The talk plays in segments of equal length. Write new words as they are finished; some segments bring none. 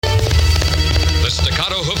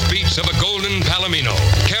staccato hoofbeats of a golden palomino,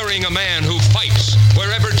 carrying a man who fights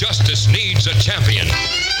wherever justice needs a champion.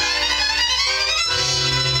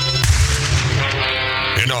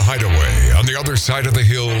 In a hideaway on the other side of the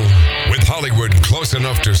hill, with Hollywood close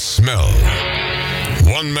enough to smell,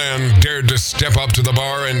 one man dared to step up to the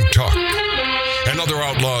bar and talk. And other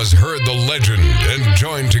outlaws heard the legend and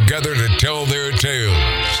joined together to tell their tales.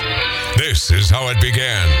 This is how it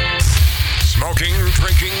began. Smoking,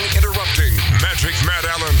 drinking, interrupting. Magic Matt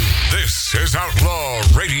Allen. This is Outlaw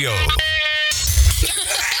Radio.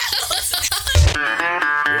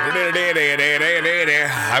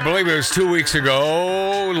 I believe it was 2 weeks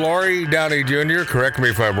ago. Laurie Downey Jr., correct me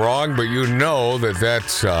if I'm wrong, but you know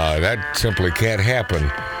that simply can't happen.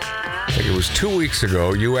 I think it was 2 weeks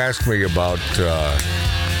ago. You asked me about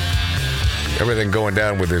everything going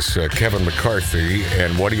down with this Kevin McCarthy,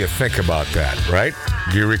 and what do you think about that, right?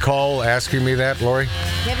 Do you recall asking me that, Laurie?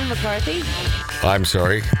 Kevin McCarthy? I'm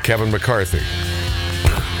sorry, Kevin McCarthy.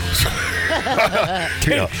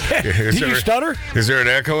 Did you stutter? Is there an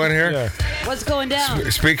echo in here? Yeah. What's going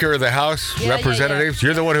down? Speaker of the House, Representatives,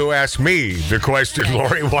 You're the one who asked me the question,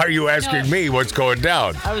 Laurie. Why are you asking me what's going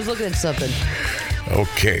down? I was looking at something.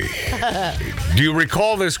 Okay. Do you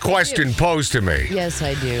recall this question posed to me? Yes,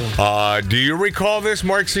 I do. Do you recall this,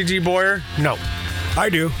 Mark C.G. Boyer? No. I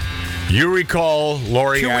do. You recall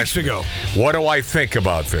Laurie 2 weeks ago. What do I think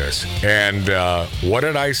about this? And what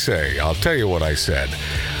did I say? I'll tell you what I said.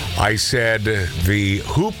 I said the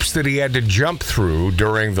hoops that he had to jump through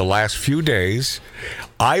during the last few days,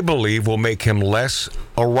 I believe, will make him less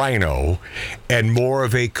a rhino and more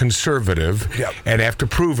of a conservative and have to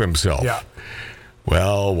prove himself. Yeah.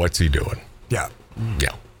 Well, what's he doing? Yeah.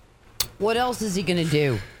 Yeah. What else is he going to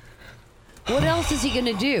do? What else is he going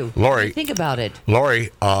to do? Laurie. Think about it.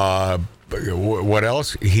 Laurie, what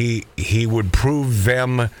else? He would prove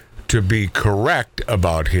them to be correct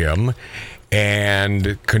about him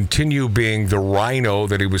and continue being the rhino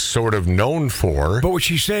that he was sort of known for. But what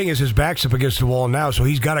she's saying is his back's up against the wall now, so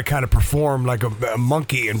he's got to kind of perform like a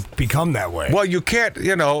monkey and become that way. Well, you can't,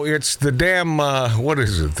 it's the damn, what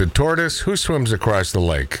is it, the tortoise? Who swims across the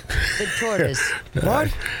lake? The tortoise.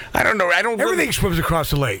 What? I don't know. Everything swims across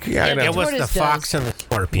the lake. Yeah, I know. It was the fox and the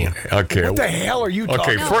scorpion. Okay. What the hell are you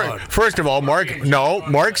talking about? First of all, Mark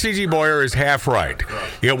C.G. Boyer is half right.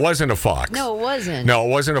 It wasn't a fox. No, it wasn't. No, it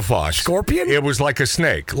wasn't a fox. Scorpion? It was like a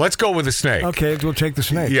snake. Let's go with a snake. Okay, we'll take the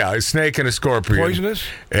snake. Yeah, a snake and a scorpion. Poisonous?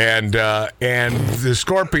 And the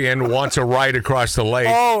scorpion wants a ride across the lake.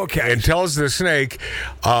 Oh, okay. And tells the snake,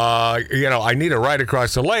 I need a ride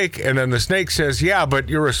across the lake. And then the snake says, yeah, but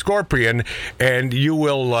you're a scorpion, and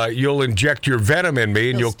you'll inject your venom in me,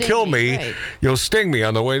 and you'll kill me. Right. You'll sting me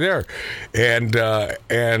on the way there. And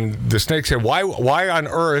the snake said, why on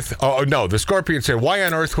earth? Oh no, the scorpion said, why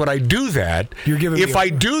on earth would I do that? If I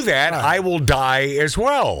do that, I will die as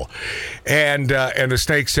well. And the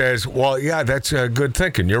snake says, well, yeah, that's good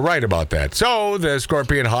thinking. You're right about that. So the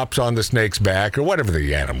scorpion hops on the snake's back, or whatever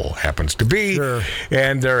the animal happens to be,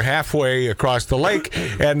 and they're halfway across the lake,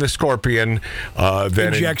 and the scorpion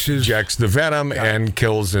then injects the venom and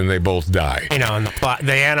kills, and they both die. And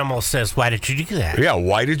the animal says, why did you do that? Yeah,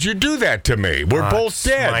 why did you do that to me? We're both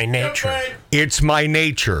dead. It's my nature. It's my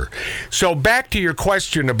nature. So back to your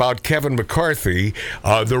question about Kevin McCarthy,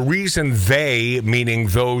 the reason they, meaning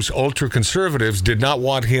those ultra-conservatives, did not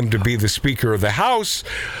want him to be the Speaker of the House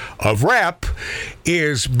of Rep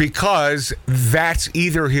is because that's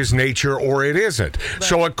either his nature or it isn't. Right.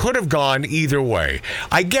 So it could have gone either way.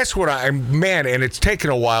 I guess and it's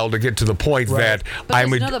taken a while to get to the point that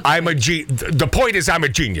the point is I'm a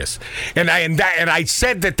genius. And I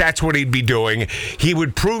said that's what he'd be doing. He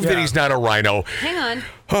would prove that he's not a rhino. Hang on.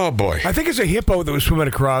 Oh boy! I think it's a hippo that was swimming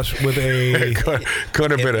across with a.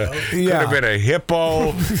 could have been a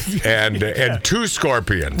hippo and two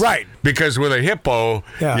scorpions. Right. Because with a hippo,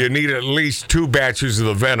 you need at least 2 batches of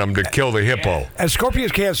the venom to kill the hippo. And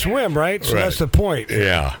scorpions can't swim, right? So that's the point.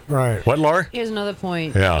 Yeah. Right. What, Laura? Here's another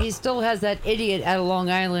point. Yeah. He still has that idiot out of Long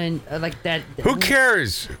Island like that. Who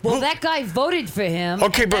cares? Well, that guy voted for him.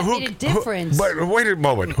 Okay, but made a difference. But wait a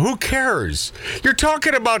moment. Who cares? You're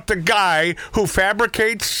talking about the guy who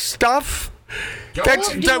fabricates stuff?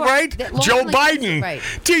 That's right? Joe Biden. Right.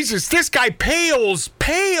 Jesus, this guy pales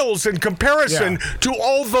in comparison to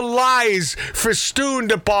all the lies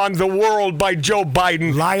festooned upon the world by Joe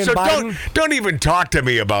Biden. Biden? Don't even talk to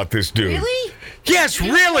me about this dude. Really? Yes,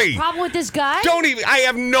 you really. Have a problem with this guy? I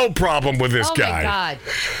have no problem with this guy. Oh my God.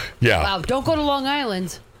 Yeah. Wow, don't go to Long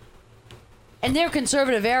Island. And they're a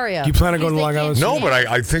conservative area. Do you plan on going to Long Island? No, but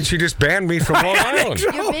I think she just banned me from Long Island.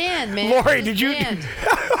 You're banned, man. Laurie, did you?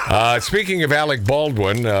 Speaking of Alec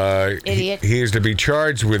Baldwin, Idiot. he is to be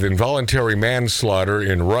charged with involuntary manslaughter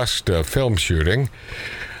in Rust film shooting.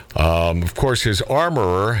 Of course, his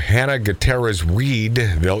armorer, Hannah Gutierrez-Reed,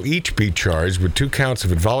 they'll each be charged with 2 counts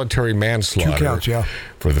of involuntary manslaughter 2 counts, yeah.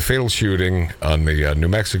 for the fatal shooting on the New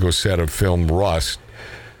Mexico set of film Rust.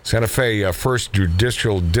 Santa Fe 1st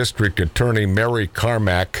Judicial District Attorney Mary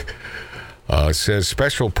Carmack says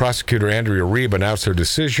Special Prosecutor Andrea Reeb announced her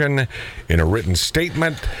decision in a written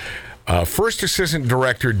statement. First Assistant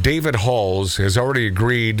Director David Halls has already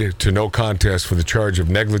agreed to no contest for the charge of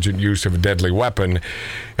negligent use of a deadly weapon.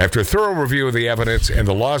 After a thorough review of the evidence and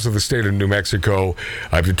the laws of the state of New Mexico,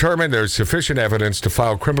 I've determined there's sufficient evidence to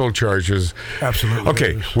file criminal charges. Absolutely.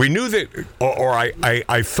 Okay, we knew that, or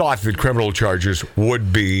I thought that criminal charges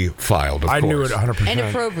would be filed, of course. I knew it 100%. And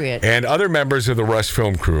appropriate. And other members of the Rust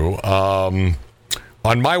film crew.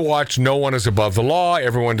 On my watch, no one is above the law.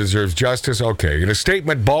 Everyone deserves justice. Okay. In a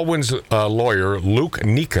statement, Baldwin's lawyer, Luke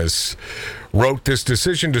Nikas, wrote, "This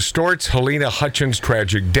decision distorts Helena Hutchins'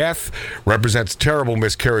 tragic death, represents terrible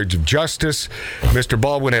miscarriage of justice. Mr.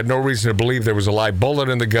 Baldwin had no reason to believe there was a live bullet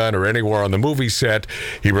in the gun or anywhere on the movie set.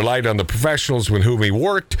 He relied on the professionals with whom he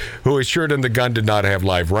worked, who assured him the gun did not have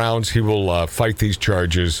live rounds. He will fight these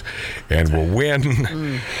charges and will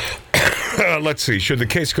win." Let's see. Should the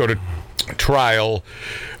case go to trial,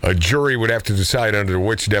 a jury would have to decide under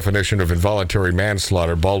which definition of involuntary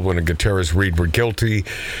manslaughter Baldwin and Gutierrez-Reed were guilty.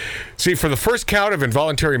 See, for the first count of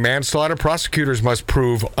involuntary manslaughter, prosecutors must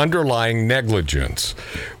prove underlying negligence,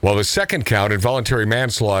 while the second count, involuntary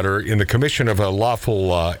manslaughter in the commission of a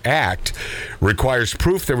lawful act, requires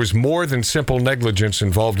proof there was more than simple negligence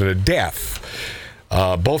involved in a death.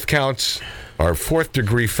 Both counts are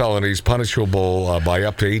 4th-degree felonies punishable by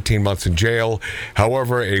up to 18 months in jail.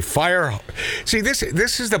 However, a fire... See, this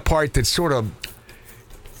is the part that's sort of...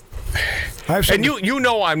 And you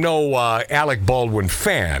know I'm no Alec Baldwin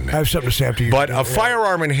fan. I have something to say after you. But a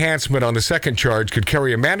firearm enhancement on the second charge could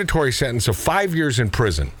carry a mandatory sentence of 5 years in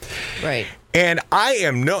prison. Right. And I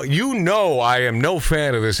am no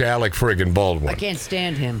fan of this Alec friggin' Baldwin. I can't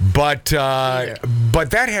stand him. But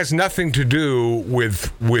that has nothing to do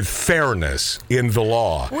with fairness in the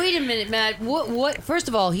law. Wait a minute, Matt. What? First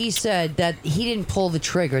of all, he said that he didn't pull the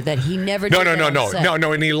trigger. That he never. No, did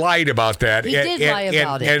no, and he lied about that. He did lie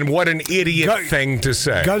about it. And what an idiot thing to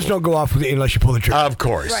say. Guns don't go off unless you pull the trigger. Of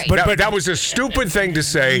course. Right. But that was a stupid thing to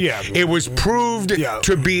say. Yeah. It was proved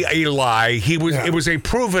to be a lie. It was a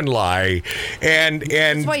proven lie. And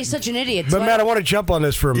That's why he's such an idiot. But Matt, I want to jump on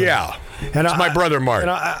this for a minute. Yeah, and it's my brother Mark. And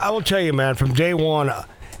I will tell you, man, from day one,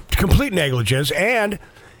 complete negligence. And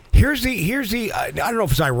here's the I don't know if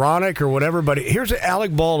it's ironic or whatever, but here's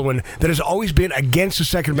Alec Baldwin that has always been against the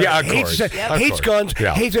Second Amendment. Yeah, of course. Hates guns.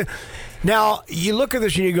 Yeah. Hates it. Now, you look at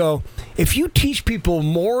this and you go, if you teach people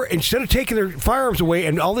more, instead of taking their firearms away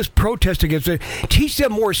and all this protest against it, teach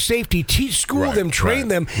them more safety, school them, train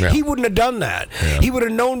them, he wouldn't have done that. Yeah. He would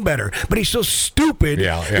have known better. But he's so stupid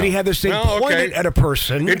that he had this thing pointed at a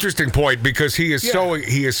person. Interesting point, because he is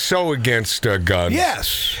so against guns.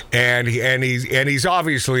 Yes. And he's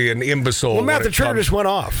obviously an imbecile. Well, Matt, the trigger just went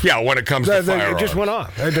off. Yeah, when it comes to firearms. It just went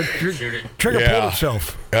off. The trigger pulled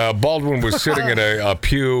itself. Baldwin was sitting in a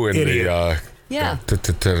pew in the...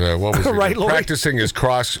 what was it? Right, practicing his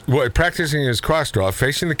cross-draw,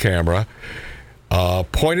 facing the camera,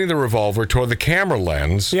 pointing the revolver toward the camera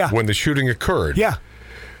lens when the shooting occurred. Yeah.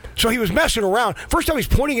 So he was messing around. First time he's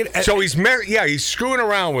pointing it at... So he's screwing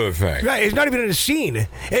around with a thing. Right, it's not even in a scene.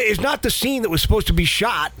 It's not the scene that was supposed to be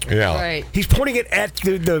shot. Yeah. Right. He's pointing it at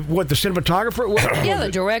the cinematographer? Yeah,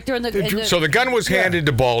 the director and the... So the gun was handed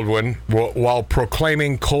to Baldwin while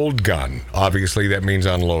proclaiming cold gun. Obviously, that means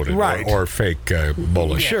unloaded. Right. Or fake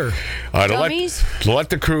bullet. Sure. Dummies? To let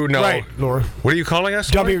the crew know... Right, Laura. What are you calling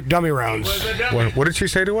us? Dummy rounds. What did she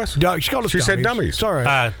say to us? She called us She dummies. said dummies. It's all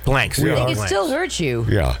right. Blanks. I think it still hurts you.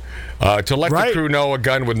 Yeah. To let the crew know a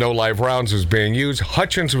gun with no live rounds was being used.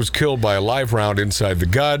 Hutchins was killed by a live round inside the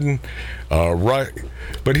gun.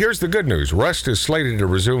 But here's the good news. Rust is slated to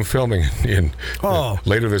resume filming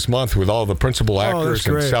later this month with all the principal actors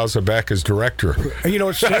and Sal Zabek as director. And you know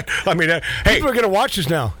what's sick? I mean, hey. People are going to watch this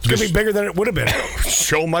now. It's going to be bigger than it would have been.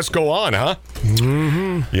 Show must go on, huh?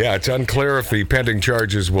 Mm-hmm. Yeah, it's unclear if the pending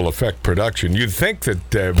charges will affect production. You'd think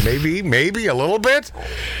that maybe a little bit.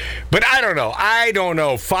 But I don't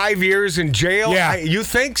know. 5 years in jail? Yeah. You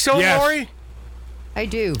think so, Lori? I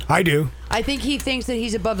do. I do. I think he thinks that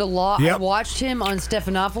he's above the law. Yep. I watched him on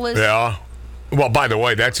Stephanopoulos. Yeah. Well, by the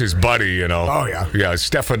way, that's his buddy, you know. Oh, yeah. Yeah,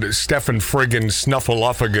 Stefan friggin'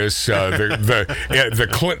 Snuffleupagus, the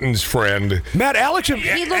Clintons' friend. Matt, Alex...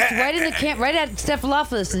 He looked right in the camp, right at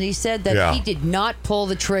Snuffleupagus, and he said that he did not pull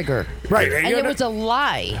the trigger. Right. And it was a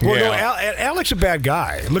lie. Well, no, Alec's a bad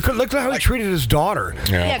guy. Look at how he treated his daughter.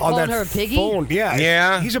 Yeah, on calling that her a piggy? phone.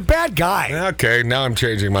 Yeah. He's a bad guy. Okay, now I'm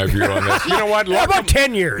changing my view on this. You know what? How about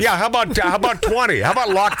 10 years? Yeah, how about 20? How about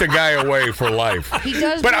lock the guy away for life? He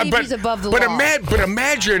does believe he's above the law. But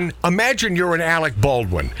imagine you're an Alec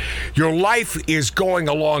Baldwin. Your life is going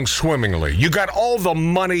along swimmingly. You got all the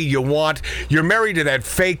money you want. You're married to that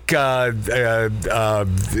fake,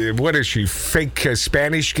 what is she? Fake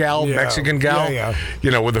Spanish gal, Mexican gal? Yeah.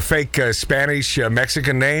 You know, with a fake Spanish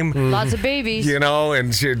Mexican name. Lots of babies. You know,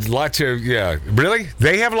 and lots of, Really?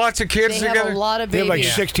 They have lots of kids They together? have a lot of They babies.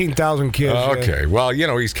 have like 16,000 kids. Okay. Well, you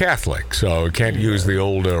know, he's Catholic, so can't use the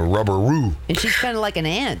old rubber-roo. And she's kind of like an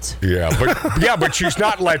aunt. But she's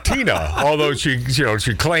not Latina, although she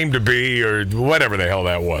claimed to be or whatever the hell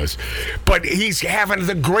that was. But he's having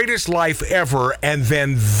the greatest life ever, and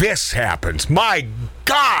then this happens. My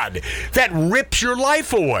God, that rips your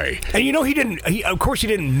life away. And you know, of course he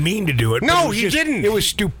didn't mean to do it. No, but he didn't. It was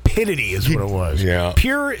stupidity is what it was. Yeah.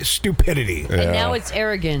 Pure stupidity. And now it's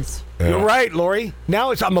arrogance. You're right, Lori.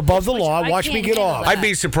 Now I'm above the law. I Watch me can't get handle off. that. I'd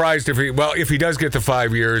be surprised if he does get the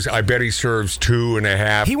 5 years. I bet he serves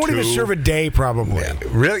 2.5. He won't even serve a day, probably.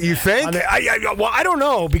 Really? You think? I don't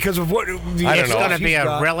know because of what. It's going to be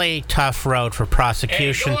a really tough road for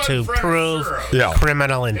prosecution to prove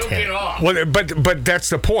criminal intent. Well, but that's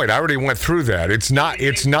the point. I already went through that. It's not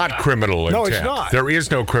criminal intent. No, it's not. There is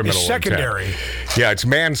no criminal It's intent. secondary. Yeah, it's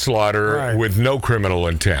manslaughter with no criminal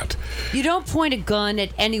intent. You don't point a gun at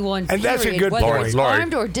anyone. And that's a period. good Whether point. it's Lori,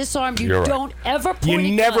 armed or disarmed, you you're right. don't ever point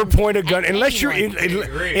You a never gun point a gun at unless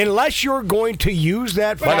you're going to use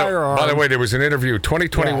that firearm. By the way, there was an interview,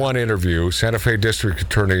 2021 interview, Santa Fe District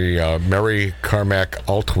Attorney Mary Carmack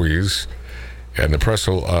Altwies and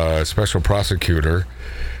the special prosecutor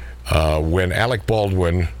when Alec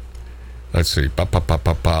Baldwin. Let's see.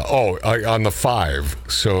 On the 5.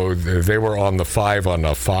 So they were on the 5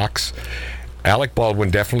 on Fox. Alec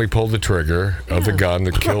Baldwin definitely pulled the trigger of the gun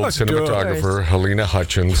that killed cinematographer Helena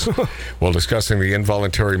Hutchins while discussing the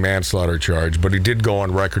involuntary manslaughter charge, but he did go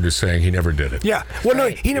on record as saying he never did it. Yeah. Well, no,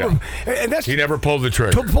 he never. And that's He never pulled the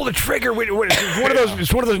trigger. pull the trigger.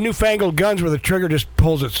 It's one of those newfangled guns where the trigger just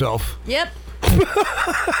pulls itself. Yep.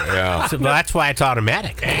 Yeah. So that's why it's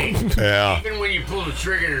automatic. Yeah. Even when you pull the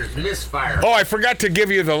trigger, there's misfire. Oh, I forgot to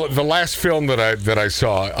give you the last film that I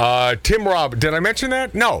saw. Tim Robbins. Did I mention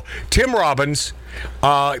that? No. Tim Robbins,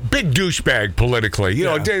 big douchebag politically. You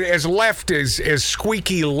know, as left as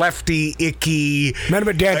squeaky, lefty, icky. Met him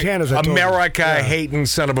at Dantana's. America hating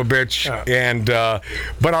son of a bitch. Yeah. And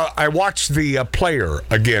but I watched The Player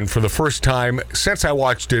again for the first time since I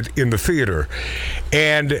watched it in the theater,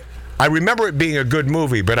 and I remember it being a good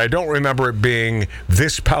movie, but I don't remember it being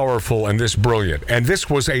this powerful and this brilliant. And this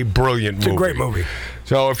was a brilliant movie. It's a great movie.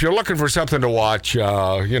 So if you're looking for something to watch,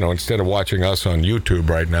 instead of watching us on YouTube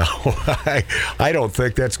right now, I don't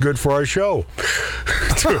think that's good for our show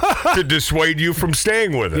to dissuade you from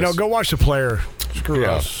staying with us. Go watch The Player. Screw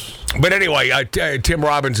us. But anyway, Tim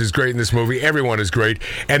Robbins is great in this movie. Everyone is great,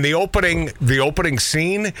 and the opening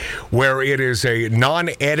scene where it is a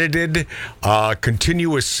non-edited,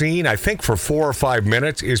 continuous scene, I think for 4 or 5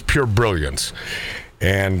 minutes, is pure brilliance.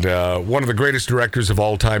 And one of the greatest directors of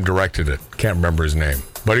all time directed it. Can't remember his name,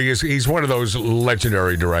 but he's one of those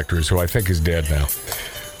legendary directors who I think is dead now.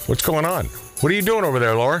 What's going on? What are you doing over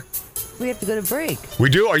there, Laura? We have to go to break.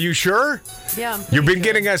 We do? Are you sure? Yeah. You've been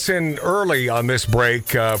getting us in early on this break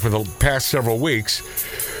for the past several weeks.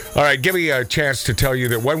 All right, give me a chance to tell you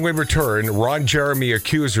that when we return, Ron Jeremy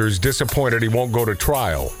accusers disappointed he won't go to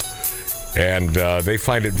trial. And they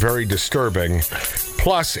find it very disturbing.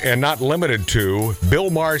 Plus, and not limited to, Bill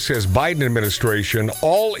Maher says Biden administration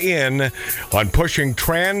all in on pushing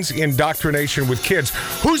trans indoctrination with kids.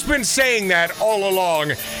 Who's been saying that all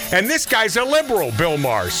along? And this guy's a liberal, Bill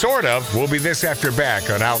Maher. Sort of. We'll be this after back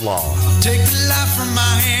on Outlaw. Take the life from my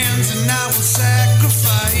hands and I will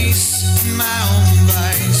sacrifice my own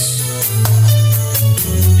vice.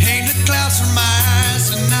 Hang the clouds from my eyes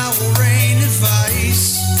and I will rain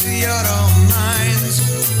advice to your own minds.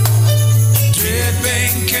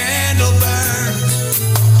 Dripping